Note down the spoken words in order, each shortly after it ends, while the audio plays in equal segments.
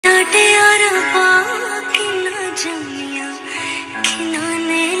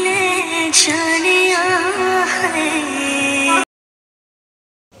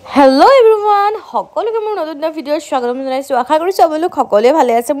Hello everyone, সকলোকে মোৰ নতুন ভিডিঅ'ত স্বাগতম জনাইছো। আশা কৰিছো আপোনালোক সকলোৱে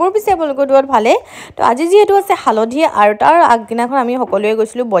ভালে আছে। মোৰ পিছে আপোনালোকৰ দুৱাৰ ভালে। তো আজি যেহেতু আছে হালধি আৰু তাৰ আগদিনাখন আমি সকলোৱে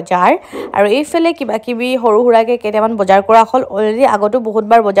গৈছিলো বজাৰ আৰু এইফালে কিবা কিবি সৰু হুৰাকে কেইটামান বজাৰ কৰা হ'ল। অলৰেডি আগতো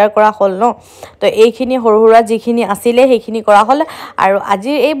বহুতবাৰ বজাৰ কৰা হ'ল ন। তো এইখিনি সৰু হুৰা যিখিনি আছিলে সেইখিনি কৰা হ'ল আৰু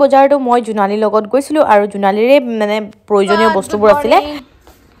আজি এই বজাৰটো মই জুনালীৰ লগত গৈছিলো আৰু জুনালীৰে মানে প্ৰয়োজনীয় বস্তুবোৰ আছিলে।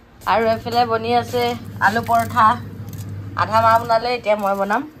 আৰু এফালে বনি আছে আলু পৰঠা। আধা মা বনালে এতিয়া মই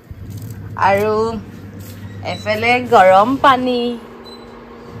বনাম আৰু এফালে গৰম পানী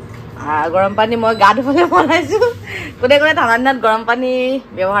মই গা ধুবলৈ বনাইছো। কোনে কোনে ঠাণ্ডা দিনত গৰম পানী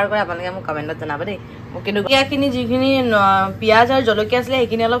ব্যৱহাৰ কৰে আপোনালোকে মোক কমেণ্টত জনাব দেই। মোক কিন্তু ইয়াখিনি যিখিনি পিঁয়াজ আৰু জলকীয়া আছিলে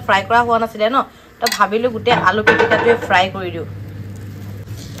সেইখিনি অলপ ফ্ৰাই কৰা হোৱা নাছিলে ন, তো ভাবিলোঁ গোটেই আলু পিটিকাটোৱে ফ্ৰাই কৰি দিওঁ।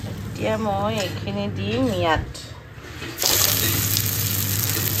 এতিয়া মই এইখিনি দিম ইয়াত।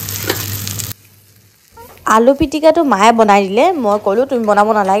 আলু পিটিকাটো মায়ে বনাই দিলে, মই ক'লোঁ তুমি বনাব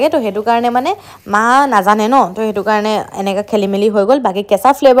নালাগে। তো সেইটো কাৰণে মানে মা নাজানে ন, তো সেইটো কাৰণে এনেকৈ খেলি মেলি হৈ গ'ল। বাকী কেঁচা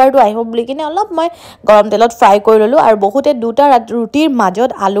ফ্লেভাৰটো আহিব বুলি কিনে অলপ মই গৰম তেলত ফ্ৰাই কৰি ল'লোঁ। আৰু বহুতে দুটা ৰুটিৰ মাজত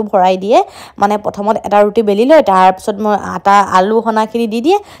আলু ভৰাই দিয়ে, মানে প্ৰথমত এটা ৰুটি বেলি লয়, তাৰপিছত মই আলু সনাখিনি দি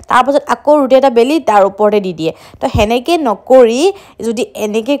দিয়ে, তাৰপাছত আকৌ ৰুটি এটা বেলি তাৰ ওপৰতে দি দিয়ে। তো সেনেকৈ নকৰি যদি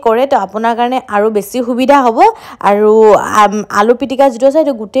এনেকৈ কৰে তো আপোনাৰ কাৰণে আৰু বেছি সুবিধা হ'ব আৰু আলু পিটিকা যিটো আছে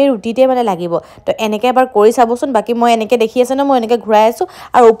সেইটো গোটেই ৰুটিতে মানে লাগিব। তো এনেকৈ এবাৰ কৰি চাবচোন। বাকী মই এনেকৈ দেখি আছে ন, মই এনেকৈ ঘূৰাই আছোঁ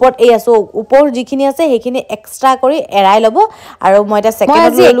আৰু ওপৰত এই আছোঁ, ওপৰ যিখিনি আছে সেইখিনি এক্সট্ৰা কৰি এৰাই ল'ব। আৰু মই এতিয়া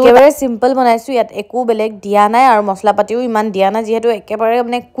ছেকেণ্ডত একেবাৰে চিম্পল বনাইছোঁ, ইয়াত একো বেলেগ দিয়া নাই আৰু মছলা পাতিও ইমান দিয়া নাই, যিহেতু একেবাৰে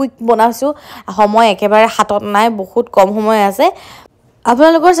মানে কুইক বনাইছোঁ, সময় একেবাৰে হাতত নাই, বহুত কম সময় আছে।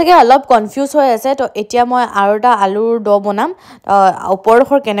 আপোনালোকৰ চাগে অলপ কনফিউজ হৈ আছে। তো এতিয়া মই আৰু এটা আলুৰ দ বনাম,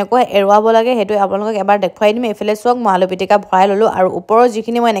 ওপৰডোখৰ কেনেকৈ এৰুৱাব লাগে সেইটো আপোনালোকক এবাৰ দেখুৱাই দিম। এইফালে চাওক মই আলু পিটিকা ভৰাই ল'লোঁ আৰু ওপৰৰ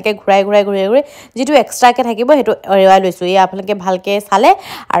যিখিনি মই এনেকৈ ঘূৰাই যিটো এক্সট্ৰাকৈ থাকিব সেইটো এৰুৱাই লৈছোঁ। এই আপোনালোকে ভালকৈ চালে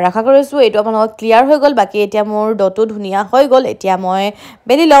আৰু আশা কৰিছোঁ এইটো আপোনালোকক ক্লিয়াৰ হৈ গ'ল। বাকী এতিয়া মোৰ দটো ধুনীয়া হৈ গ'ল, এতিয়া মই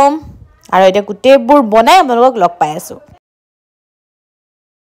বেলি ল'ম আৰু এতিয়া গোটেইবোৰ বনাই আপোনালোকক লগ পাই আছোঁ।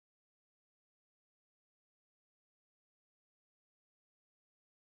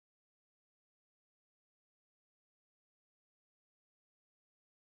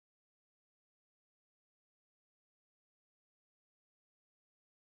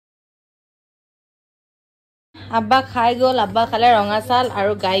 আব্বা খাই গ'ল, আব্বা খালে ৰঙা চাল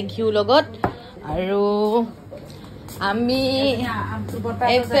আৰু গাই ঘিউ লগত। আৰু আমি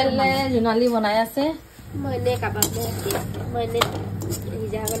এইফালে জোনালী বনাই আছে,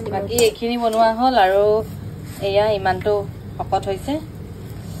 বাকী এইখিনি বনোৱা হ'ল আৰু এয়া ইমানটো শকত হৈছে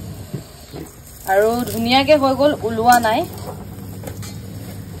আৰু ধুনীয়াকৈ হৈ গ'ল, ওলোৱা নাই।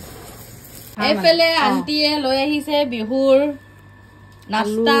 এইফালে আন্টিয়ে লৈ আহিছে বিহুৰ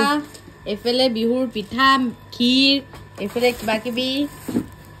নাস্তা, এইফালে বিহুৰ পিঠা ক্ষীৰ, এইফালে কিবা কিবি।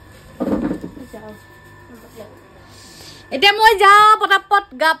 এতিয়া মই যাওঁ পটাপট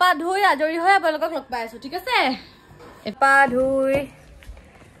গা পা ধুই আজৰি হৈ আপোনালোকক লগ পাই আছো, ঠিক আছে? পা ধুই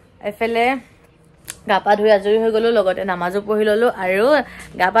এইফালে গা পা ধুই আজৰি হৈ গ'লো, লগতে নামাজো পঢ়ি ল'লো আৰু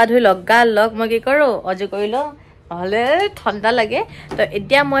গা পা ধুই লগ মই কি কৰোঁ, অজু কৰি লওঁ, নহ'লে ঠাণ্ডা লাগে। তো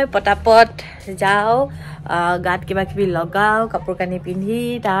এতিয়া মই পটাপট যাওঁ, গাত কিবা কিবি লগাওঁ, কাপোৰ কানি পিন্ধি,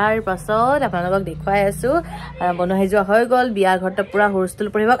 তাৰ পাছত আপোনালোকক দেখুৱাই আছোঁ। বনোৱা সিজোৱা হৈ গ'ল, বিয়া ঘৰতে পূৰা হুলস্থুল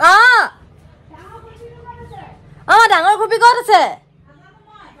পৰিব। ডাঙৰ খুপি ক'ত আছে?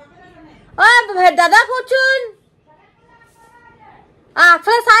 দাদা ক'তচোন?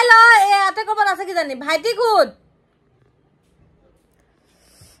 আগফালে চাই ল, ইয়াতে ক'ৰবাত আছে কিজানি। ভাইটি ক'ত?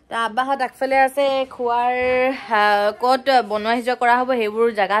 আব্বাহঁত আগফালে আছে, খোৱাৰ ক'ত বনোৱা সিজোৱা কৰা হ'ব সেইবোৰ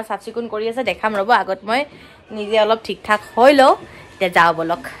জেগা চাফ চিকুণ কৰি আছে, দেখাম ৰ'ব। আগত মই নিজে অলপ ঠিক ঠাক হৈ লওঁ, এতিয়া যাওঁ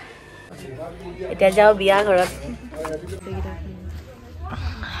বলক। এতিয়া যাওঁ বিয়া ঘৰত।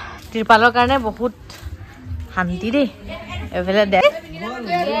 ত্ৰিপালৰ কাৰণে বহুত শান্তি দেই। এইফালে দে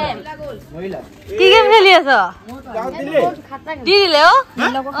কি গেম খেলি আছ? দি দিলে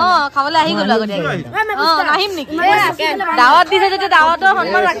খাবলৈ আহি গলো আগতে। নাহিম নেকি? দাৱত দিছে যেতিয়া দাৱতৰ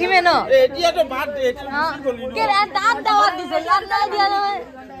সন্মান ৰাখিমে ন। দাৱত দিছে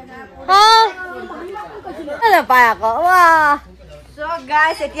নাপায় আকৌ।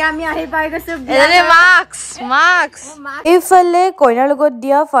 এইফালে কইনাৰ লগত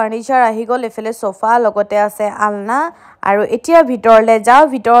দিয়া ফাৰ্নিচাৰ আহি গ'ল। এইফালে চোফা, লগতে আছে আলনা আৰু এতিয়া ভিতৰলৈ যাওঁ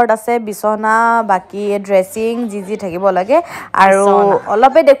ভিতৰত আছে বিছনা বাকি ড্ৰেছিং যি থাকিব লাগে আৰু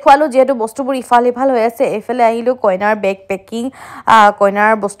অলপে দেখুৱালো যেহেতু বস্তুবোৰ ইফাল ইফাল হৈ আছে এফালে আহিলো কইনাৰ বেগ পেকিং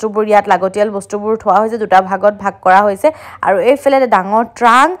কইনাৰ বস্তুবোৰ ইয়াত লাগতিয়াল বস্তুবোৰ থোৱা হৈছে দুটা ভাগত ভাগ কৰা হৈছে আৰু এইফালে ডাঙৰ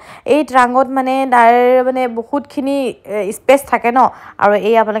ট্ৰাং এই ট্ৰাংত মানে তাৰ মানে বহুতখিনি স্পেচ থাকে ন আৰু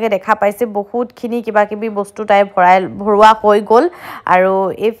এই আপোনালোকে দেখা পাইছে বহুতখিনি কিবা কিবি বস্তু তাই ভৰোৱা হৈ গ'ল আৰু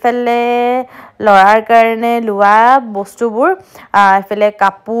এইফালে লৰাৰ কাৰণে লোৱা বস্তুবোৰ এফালে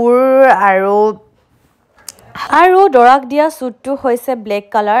কাপোৰ আৰু দৰাক দিয়া স্যুটটো হৈছে ব্লেক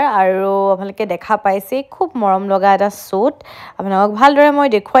কালাৰ আৰু আপোনালোকে দেখা পাইছে খুব মৰম লগা এটা স্যুট আপোনালোকক ভালদৰে মই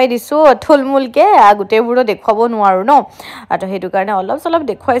দেখুৱাই দিছোঁ থুলমুলকৈ গোটেইবোৰো দেখুৱাব নোৱাৰোঁ ন তো সেইটো কাৰণে অলপ চলপ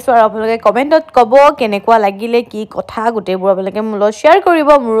দেখুৱাইছোঁ আৰু আপোনালোকে কমেণ্টত ক'ব কেনেকুৱা লাগিলে কি কথা গোটেইবোৰ আপোনালোকে মোৰ লগত শ্বেয়াৰ কৰিব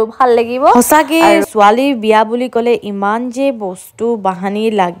মোৰো ভাল লাগিব সঁচাকৈ ছোৱালীৰ বিয়া বুলি ক'লে ইমান যে বস্তু বাহানি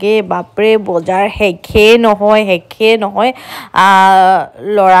লাগে বাপৰে বজাৰ শেষে নহয়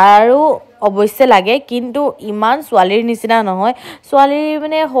ল'ৰাৰো অৱশ্যে লাগে কিন্তু ইমান ছোৱালীৰ নিচিনা নহয় ছোৱালীৰ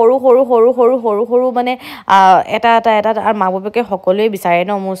মানে সৰু মানে এটা আৰু মাক বাপেকে সকলোৱে বিচাৰে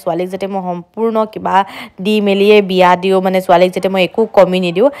ন মোৰ ছোৱালীক যাতে মই সম্পূৰ্ণ কিবা দি মেলিয়ে বিয়া দিওঁ মানে ছোৱালীক যাতে মই একো কমি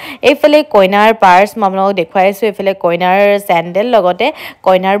নিদিওঁ এইফালে কইনাৰ পাৰ্চ মই আপোনালোকক দেখুৱাই আছোঁ এইফালে কইনাৰ চেণ্ডেল লগতে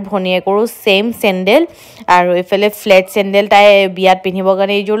কইনাৰ ভনীয়েকৰো ছেইম চেণ্ডেল আৰু এইফালে ফ্লেট চেণ্ডেল তাই বিয়াত পিন্ধিবৰ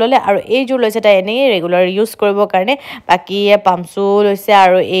কাৰণে এইযোৰ ল'লে আৰু এইযোৰ লৈছে তাই এনেই ৰেগুলাৰ ইউজ কৰিবৰ কাৰণে বাকী পামচু লৈছে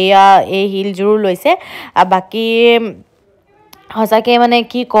আৰু এই হিলযোৰো লৈছে বাকী সঁচাকৈ মানে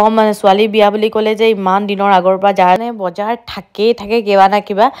কি ক'ম মানে ছোৱালী বিয়া বুলি ক'লে যে ইমান দিনৰ আগৰ পৰা যাৰ বজাৰ থাকে কিবা না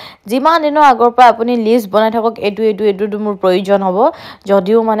কিবা যিমান দিনৰ আগৰ পৰা আপুনি লিষ্ট বনাই থাকক এইটো মোৰ প্ৰয়োজন হ'ব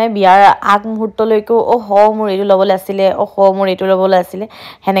যদিও মানে বিয়াৰ আগমুহূৰ্তলৈকেও মোৰ এইটো ল'বলৈ আছিলে মোৰ এইটো ল'বলৈ আছিলে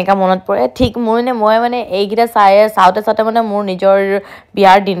সেনেকা মনত পৰে ঠিক মই মানে এইকেইটা চাওঁতে মানে মোৰ নিজৰ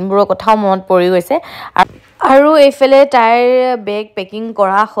বিয়াৰ দিনবোৰৰ কথাও মনত পৰি গৈছে আৰু এইফালে তাইৰ বেগ পেকিং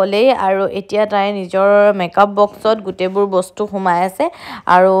কৰা হ'লেই আৰু এতিয়া তাই নিজৰ মেকআপ বক্সত গোটেইবোৰ বস্তু সোমাই আছে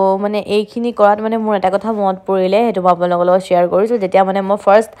আৰু মানে এইখিনি কৰাত মানে মোৰ এটা কথা মনত পৰিলে সেইটো মই আপোনালোকৰ লগত শ্বেয়াৰ কৰিছোঁ যেতিয়া মানে মই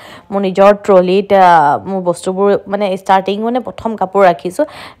ফাৰ্ষ্ট মোৰ নিজৰ ট্ৰলিত মোৰ বস্তুবোৰ মানে ষ্টাৰ্টিং মানে প্ৰথম কাপোৰ ৰাখিছোঁ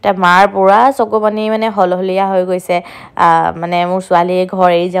তাৰ মাৰ পৰা চকু পানী মানে হলহলীয়া হৈ গৈছে মানে মোৰ ছোৱালীয়ে ঘৰ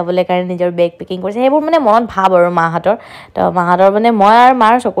এৰি যাবলৈ কাৰণে নিজৰ বেগ পেকিং কৰিছে সেইবোৰ মানে মনত ভাব আৰু মাহঁতৰ তো মাহঁতৰ মানে মই আৰু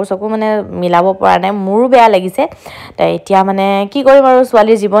মাৰ চকু মানে মিলাব পৰা নাই মোৰো বেয়া লাগিছে তো এতিয়া মানে কি কৰিম আৰু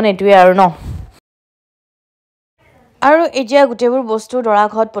ছোৱালীৰ জীৱন এইটোৱে আৰু ন আৰু এতিয়া গোটেইবোৰ বস্তু দৰা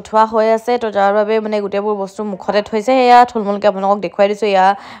ঘৰত পঠোৱা হৈ আছে তো যাৰ বাবে মানে গোটেইবোৰ বস্তু মুখতে থৈছে সেয়া থুলমুলকৈ আপোনালোকক দেখুৱাই দিছোঁ এয়া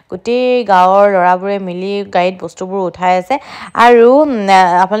গোটেই গাঁৱৰ ল'ৰাবোৰে মিলি গাড়ীত বস্তুবোৰ উঠাই আছে আৰু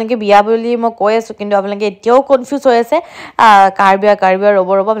আপোনালোকে বিয়া বুলি মই কৈ আছোঁ কিন্তু আপোনালোকে এতিয়াও কনফিউজ হৈ আছে কাৰ বিয়া ৰ'ব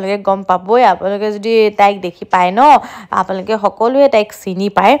আপোনালোকে গম পাবই আপোনালোকে যদি তাইক দেখি পায় ন আপোনালোকে সকলোৱে তাইক চিনি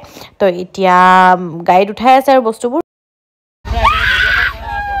পায় তো এতিয়া গাড়ীত উঠাই আছে আৰু বস্তুবোৰ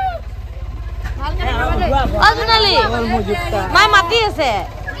মাই মাতি আছে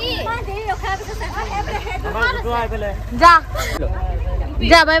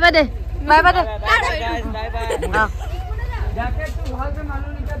যা বাই বাই দে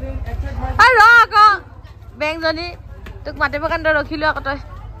বেংজনী তোক মাতিব কাৰণে ৰখিলো আকৌ তই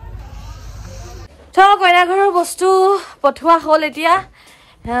কইনা ঘৰৰ বস্তু পঠোৱা হ'ল এতিয়া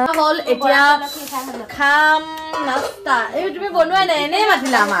খাম নাস্তা এই তুমি বনোৱাই নাই এনেই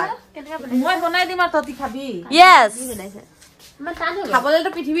মাতিলা আমাক মই বনাই দিম আৰু তহঁতি খাবি য়েছ খাবলৈতো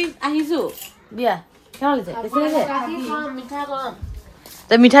পৃথিৱী আহিছো দিয়া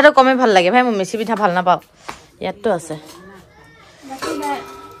মিঠাটো কমে ভাল লাগে ভাই মই মেচি পিঠা ভাল নাপাওঁ ইয়াততো আছে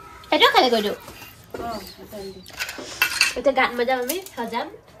গান বজাম আমি সজাম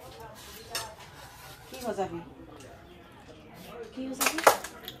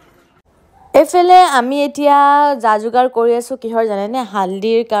এইফালে আমি এতিয়া যা যোগাৰ কৰি আছোঁ কিহৰ জানেনে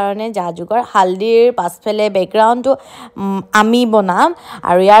হালদিৰ কাৰণে যা যোগাৰ হালদিৰ পাছফালে বেকগ্ৰাউণ্ডটো আমি বনাম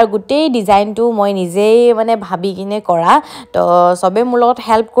আৰু ইয়াৰ গোটেই ডিজাইনটো মই নিজেই মানে ভাবি কিনে কৰা তো চবেই মোৰ লগত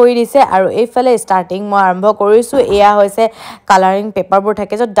হেল্প কৰি দিছে আৰু এইফালে ষ্টাৰ্টিং মই আৰম্ভ কৰিছোঁ এয়া হৈছে কালাৰিং পেপাৰবোৰ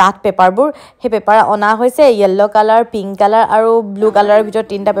থাকে য'ত ডাঠ পেপাৰবোৰ সেই পেপাৰ অনা হৈছে য়েল্ল' কালাৰ পিংক কালাৰ আৰু ব্লু কালাৰৰ ভিতৰত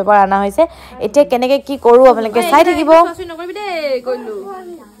 3টা পেপাৰ অনা হৈছে এতিয়া কেনেকৈ কি কৰোঁ আপোনালোকে চাই থাকিব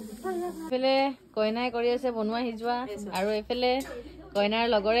এইফালে কইনাই কৰি আছে বনোৱা সিজোৱা আৰু এইফালে কইনাৰ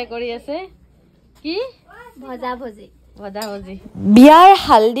লগৰে কৰি আছে কি ভজা ভজি বিয়াৰ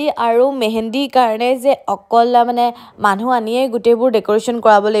হালদি আৰু মেহেন্দিৰ কাৰণে যে অকল মানে মানুহ আনিয়ে গোটেইবোৰ ডেক'ৰেশ্যন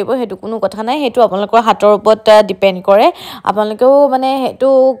কৰাব লাগিব সেইটো কোনো কথা নাই সেইটো আপোনালোকৰ হাতৰ ওপৰত ডিপেণ্ড কৰে আপোনালোকেও মানে সেইটো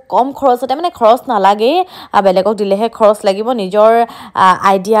কম খৰচতে মানে খৰচ নালাগেই বেলেগক দিলেহে খৰচ লাগিব নিজৰ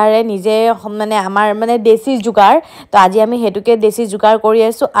আইডিয়াৰে নিজে মানে আমাৰ মানে দেশী যোগাৰ তো আজি আমি সেইটোকে দেশী যোগাৰ কৰি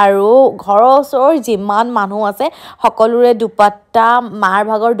আছোঁ আৰু ঘৰৰ ওচৰৰ যিমান মানুহ আছে সকলোৰে দুপাট্টা মাৰ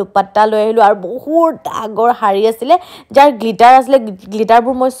ভাগৰ দুপাট্টা লৈ আহিলোঁ আৰু বহুত ডাঙৰ শাৰী আছিলে যাৰ গ্লিটাৰ আছিলে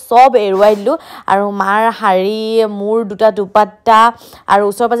গ্লিটাৰবোৰ মই চব এৰুৱাই দিলোঁ আৰু মাৰ শাৰী মোৰ দুটা দুপাট্টা আৰু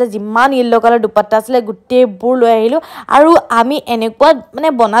ওচৰ পাজে যিমান য়েল্ল' কালাৰ দুপাট্টা আছিলে গোটেইবোৰ লৈ আহিলোঁ আৰু আমি এনেকুৱা মানে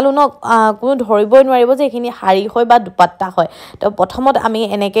বনালোঁ ন কোনো ধৰিবই নোৱাৰিব যে এইখিনি শাৰী হয় বা দুপাট্টা হয় তো প্ৰথমত আমি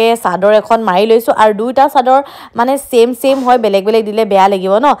এনেকৈ চাদৰ এখন মাৰি লৈছোঁ আৰু দুইটা চাদৰ মানে ছেম হয় বেলেগ বেলেগ দিলে বেয়া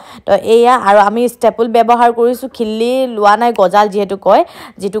লাগিব ন তো এয়া আৰু আমি ষ্টেপুল ব্যৱহাৰ কৰিছোঁ খিল্লি লোৱা নাই গজাল যিটো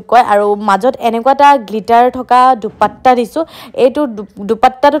কয় আৰু মাজত এনেকুৱা এটা গ্লিটাৰ থকা দুপাট্টা দিছোঁ এইটো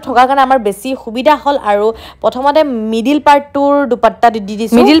দুপাট্টাটো থকাৰ কাৰণে আমাৰ বেছি সুবিধা হ'ল আৰু প্ৰথমতে মিডিল পাৰ্টটোৰ দুপাট্টা দি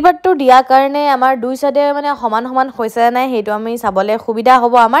দিছোঁ মিডিল পাৰ্টটো দিয়াৰ কাৰণে আমাৰ দুই চাইডে মানে সমান হৈছে নাই সেইটো আমি চাবলৈ সুবিধা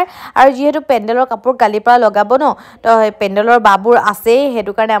হ'ব আমাৰ আৰু যিহেতু পেণ্ডেলৰ কাপোৰ কালিৰ পৰা লগাব ন তো পেণ্ডেলৰ বাবোৰ আছেই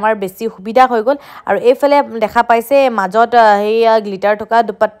সেইটো কাৰণে আমাৰ বেছি সুবিধা হৈ গ'ল আৰু এইফালে দেখা পাইছে মাজত সেইয়া গ্লিটাৰ থকা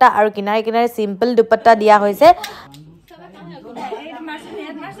দুপাট্টা আৰু কিনাৰে চিম্পল দুপাট্টা দিয়া হৈছে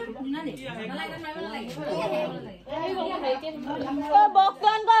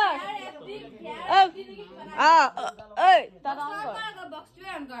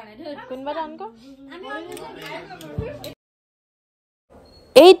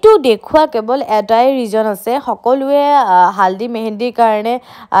এইটো দেখুৱা কেৱল এটাই ৰিজন আছে সকলোৱে হালদি মেহেন্দিৰ কাৰণে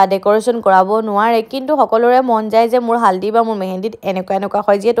ডেক'ৰেশ্যন কৰাব নোৱাৰে কিন্তু সকলোৰে মন যায় যে মোৰ হালদি বা মোৰ মেহেন্দিত এনেকুৱা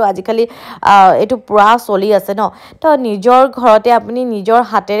হয় যিহেতু আজিকালি এইটো পুৰা চলি আছে ন তো নিজৰ ঘৰতে আপুনি নিজৰ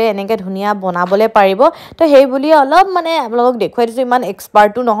হাতেৰে এনেকৈ ধুনীয়া বনাবলৈ পাৰিব তো সেই বুলিয়ে অলপ মানে আপোনালোকক দেখুৱাই দিছোঁ ইমান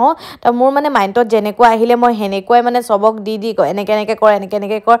এক্সপাৰ্টো নহয় তো মোৰ মানে মাইণ্ডত যেনেকুৱা আহিলে মই সেনেকুৱাই মানে চবক দি এনেকৈ কৰ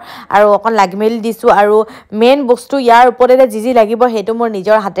এনেকৈ কৰ আৰু অকণ লাগি মেলি দিছোঁ আৰু মেইন বস্তু ইয়াৰ ওপৰতে যি লাগিব সেইটো মোৰ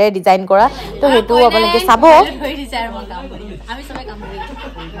নিজৰ হাতেৰে ডিজাইন কৰা তো সেইটো আপোনালোকে চাব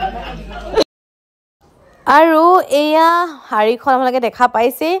আৰু এয়া শাৰীখন আপোনালোকে দেখা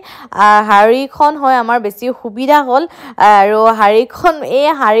পাইছেই শাৰীখন হয় আমাৰ বেছি সুবিধা হ'ল আৰু শাৰীখন এই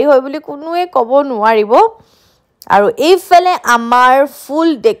শাৰী হয় বুলি কোনোৱে ক'ব নোৱাৰিব আৰু এইফালে আমাৰ ফুল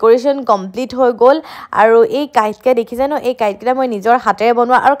ডেক'ৰেশ্যন কমপ্লিট হৈ গ'ল আৰু এই কাইটকেইটা দেখিছে ন এই কাইটকেইটা মই নিজৰ হাতেৰে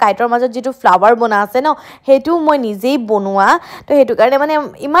বনোৱা আৰু কাইটৰ মাজত যিটো ফ্লাৱাৰ বনা আছে ন সেইটোও মই নিজেই বনোৱা তো সেইটো কাৰণে মানে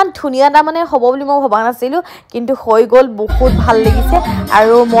ইমান ধুনীয়া এটা মানে হ'ব বুলি মই ভবা নাছিলোঁ কিন্তু হৈ গ'ল বহুত ভাল লাগিছে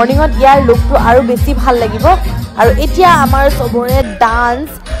আৰু মৰ্ণিঙত ইয়াৰ লুকটো আৰু বেছি ভাল লাগিব আৰু এতিয়া আমাৰ চবৰে ডান্স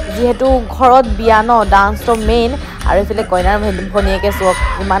যিহেতু ঘৰত বিয়া ন ডান্সটো মেইন আৰু এইফালে কইনাৰ ভনীয়েকে চোৱা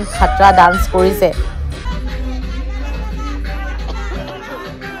ইমান খাতৰা ডান্স কৰিছে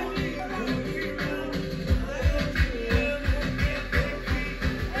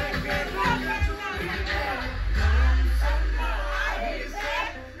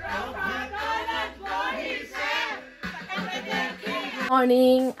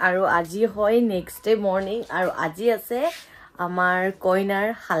মৰ্ণিং আৰু আজি হয় নেক্সট ডে মৰ্ণিং আৰু আজি আছে আমাৰ কইনাৰ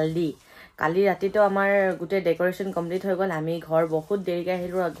হালদি কালি ৰাতিটো আমাৰ গোটেই ডেক'ৰেশ্যন কমপ্লিট হৈ গ'ল আমি ঘৰ বহুত দেৰিকৈ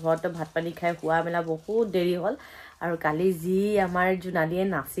আহিলোঁ ঘৰতো ভাত পানী খাই খোৱা মেলা বহুত দেৰি হ'ল আৰু কালি যি আমাৰ জোনালীয়ে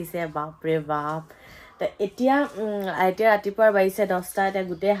নাচিছে বাপৰে বাপ তো এতিয়া ৰাতিপুৱাৰ বাজিছে 10টা এতিয়া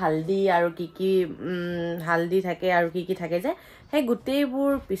গোটেই হালদি আৰু কি হালদি থাকে আৰু কি থাকে যে সেই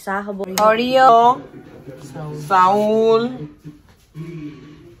গোটেইবোৰ পিছা হ'ব সৰিয়হ চাউল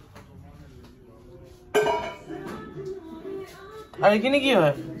আৰু এইখিনি কি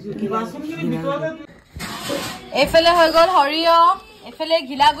হয় এইফালে হৈ গ'ল সৰিয়হ এইফালে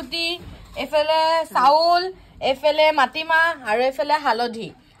ঘিলাগুটি এইফালে চাউল এইফালে মাটিমাহ আৰু এইফালে হালধি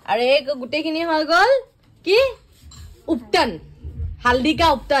আৰু এই গোটেইখিনি হৈ গ'ল কি উপটান হালদি কা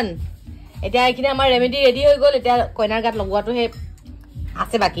উপটান এতিয়া এইখিনি আমাৰ ৰেমেডি ৰেডি হৈ গ'ল এতিয়া কইনাৰ গাত লগোৱাটোহে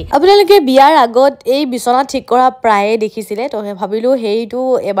আছে বাকি আপোনালোকে বিয়াৰ আগত এই বিছনা ঠিক কৰা প্ৰায়ে দেখিছিলে তো ভাবিলোঁ সেইটো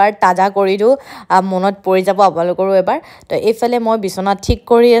এবাৰ তাজা কৰি দিওঁ মনত পৰি যাব আপোনালোকৰো এবাৰ তো এইফালে মই বিছনা ঠিক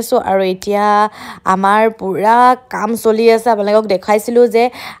কৰি আছোঁ আৰু এতিয়া আমাৰ পুৰা কাম চলি আছে আপোনালোকক দেখাইছিলোঁ যে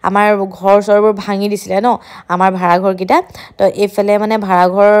আমাৰ ঘৰ চৰবোৰ ভাঙি দিছিলে ন আমাৰ ভাড়াঘৰকেইটা তো এইফালে মানে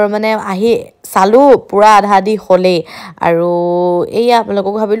ভাড়াঘৰ মানে আহি চালোঁ পুৰা আধা আধি হ'লেই আৰু এয়া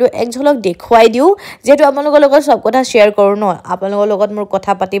আপোনালোকক ভাবিলোঁ এক ঝলক দেখুৱাই দিওঁ যিহেতু আপোনালোকৰ লগত চব কথা শ্বেয়াৰ কৰোঁ ন আপোনালোকৰ লগত মোৰ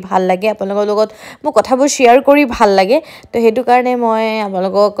কথা পাতি ভাল লাগে আপোনালোকৰ লগত মোৰ কথাবোৰ শ্বেয়াৰ কৰি ভাল লাগে তো সেইটো কাৰণে মই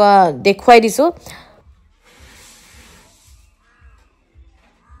আপোনালোকক দেখুৱাই দিছোঁ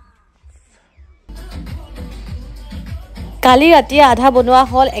কালি ৰাতি আধা বনোৱা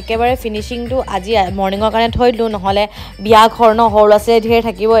হ'ল একেবাৰে ফিনিচিংটো আজি মৰ্ণিঙৰ কাৰণে থৈ দিলোঁ নহ'লে বিয়া ঘৰ ন সৰু ল'ৰা ছোৱালী ধেৰ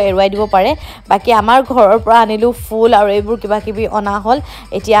থাকিব এৰুৱাই দিব পাৰে বাকী আমাৰ ঘৰৰ পৰা আনিলোঁ ফুল আৰু এইবোৰ কিবা কিবি অনা হ'ল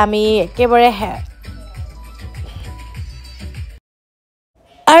এতিয়া আমি একেবাৰে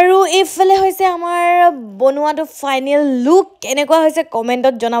আৰু এইফালে হৈছে আমাৰ বনোৱাটো ফাইনেল লুক কেনেকুৱা হৈছে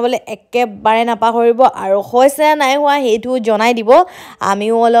কমেণ্টত জনাবলৈ একেবাৰে নাপাহৰিব আৰু হৈছে নাই হোৱা সেইটো জনাই দিব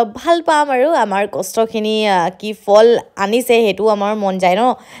আমিও অলপ ভাল পাম আৰু আমাৰ কষ্টখিনি কি ফল আনিছে সেইটো আমাৰ মন যায় ন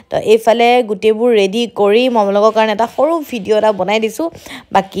তো এইফালে গোটেইবোৰ ৰেডি কৰি মমলগৰ কাৰণে এটা সৰু ভিডিঅ' এটা বনাই দিছোঁ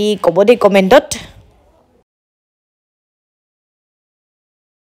বাকী ক'ব দেই কমেণ্টত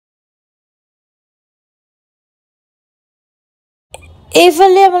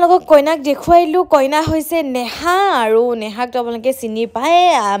এইফালে আপোনালোকক কইনাক দেখুৱাইলোঁ কইনা হৈছে নেহা আৰু নেহাকতো আপোনালোকে চিনি পায়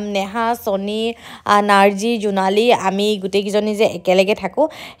নেহা চনী নাৰ্জি জোনালী আমি গোটেইকেইজনী যে একেলগে থাকোঁ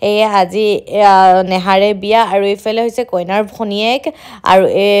এয়া আজি নেহাৰে বিয়া আৰু এইফালে হৈছে কইনাৰ ভনীয়েক আৰু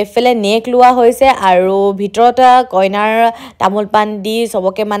এইফালে নেক লোৱা হৈছে আৰু ভিতৰত কইনাৰ তামোল পাণ দি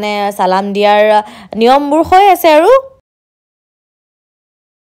চবকে মানে চালাম দিয়াৰ নিয়মবোৰ হৈ আছে আৰু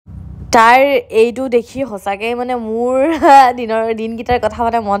তাৰ এইটো দেখি সঁচাকৈ মানে মোৰ দিনকেইটাৰ কথা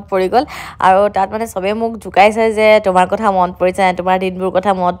মানে মনত পৰি গ'ল আৰু তাত মানে চবেই মোক জোকাইছে যে তোমাৰ কথা মনত পৰিছে নাই তোমাৰ দিনবোৰ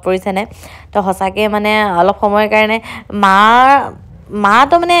কথা মনত পৰিছেনে তো সঁচাকৈ মানে অলপ সময়ৰ কাৰণে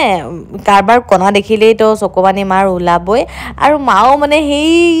মাতো মানে কাৰোবাৰ কণা দেখিলেই তো চকুপানী মাৰ ওলাবই আৰু মাও মানে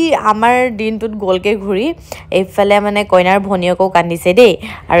সেই আমাৰ দিনটোত গ'লকৈ ঘূৰি এইফালে মানে কইনাৰ ভনীয়েকো কান্দিছে দেই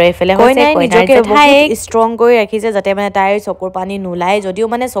আৰু এইফালে হৈছে কইনাৰ জেঠাইক ষ্ট্ৰং কৰি ৰাখিছে যাতে মানে তাইৰ চকুৰ পানী নোলায় যদিও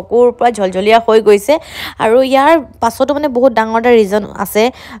মানে চকুৰ পৰা ঝলঝলীয়া হৈ গৈছে আৰু ইয়াৰ পাছতো মানে বহুত ডাঙৰ এটা ৰিজন আছে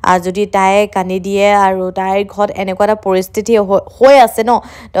যদি তাই কান্দি দিয়ে আৰু তাইৰ ঘৰত এনেকুৱা এটা পৰিস্থিতি হৈ আছে ন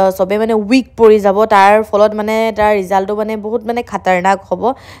তো চবেই মানে উইক পৰি যাব তাৰ ফলত মানে তাৰ ৰিজাল্টটো মানে বহুত মানে খাতাৰনাক হ'ব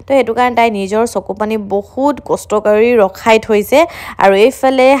তো সেইটো কাৰণে তাই নিজৰ চকু পানী বহুত কষ্ট কৰি ৰখাই থৈছে আৰু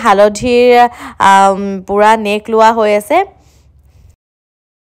এইফালে হালধিৰ পূৰা নেক লোৱা হৈ আছে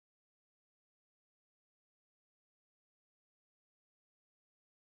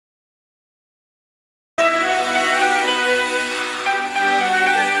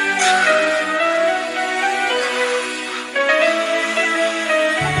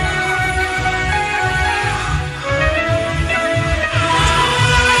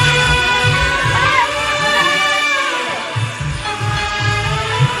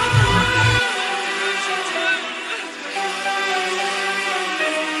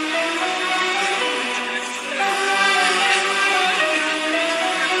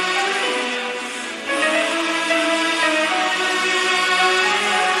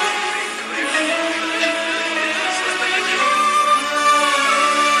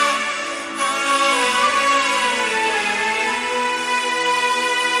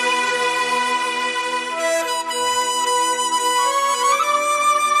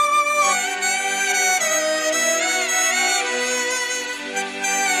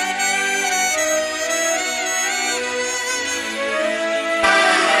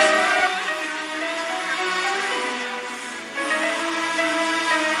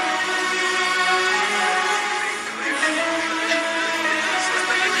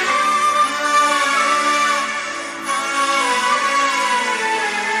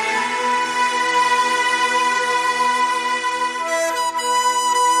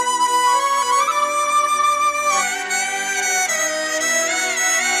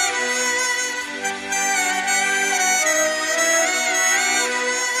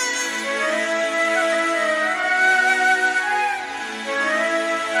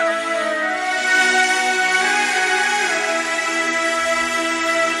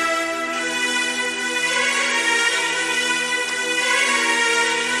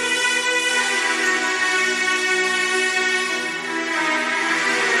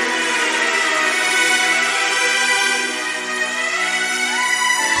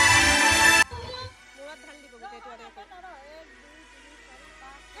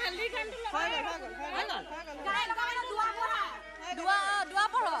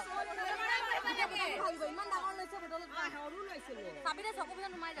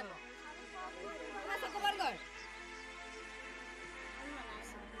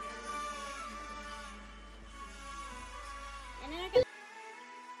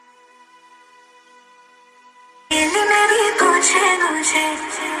मुझे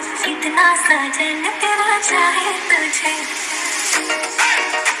इतना सजन तेरा चाहे तुझे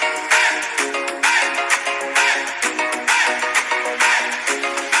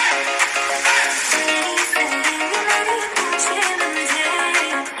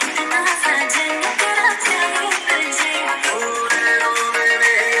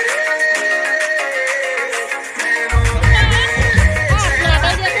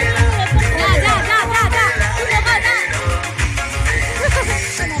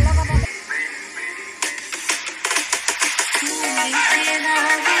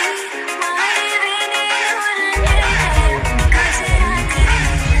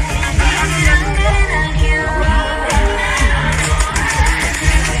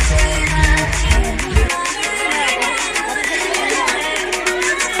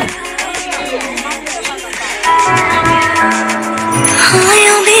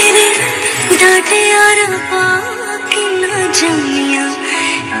रबा की ना जमिया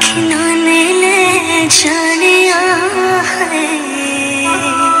खिलौने ले जानिया है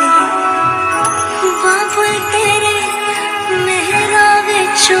बाबुल तेरे मेहरा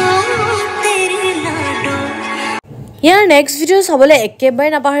विचों तेरे लाडो ইয়াৰ নেক্সট ভিডিঅ চাবলৈ একেবাৰে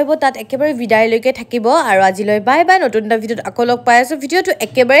নাপাহৰিব তাত একেবাৰে বিদায়লৈকে থাকিব আৰু আজিলৈ বাই বাই নতুন এটা ভিডিঅত আকৌ লগ পাই আছো ভিডিঅটো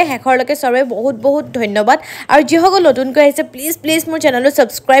একেবাৰে শেষৰলৈকে চাবলৈ বহুত বহুত ধন্যবাদ আৰু যিসকল নতুনকৈ আহিছে প্লিজ মোৰ চেনেলটো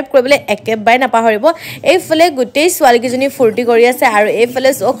ছাবস্ক্ৰাইব কৰিবলৈ একেবাৰে নাপাহৰিব এইফালে গোটেই ছোৱালীকেইজনী ফূৰ্তি কৰি আছে আৰু এইফালে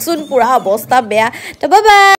চকচোন পুৰা অৱস্থা বেয়া তো বাই বাই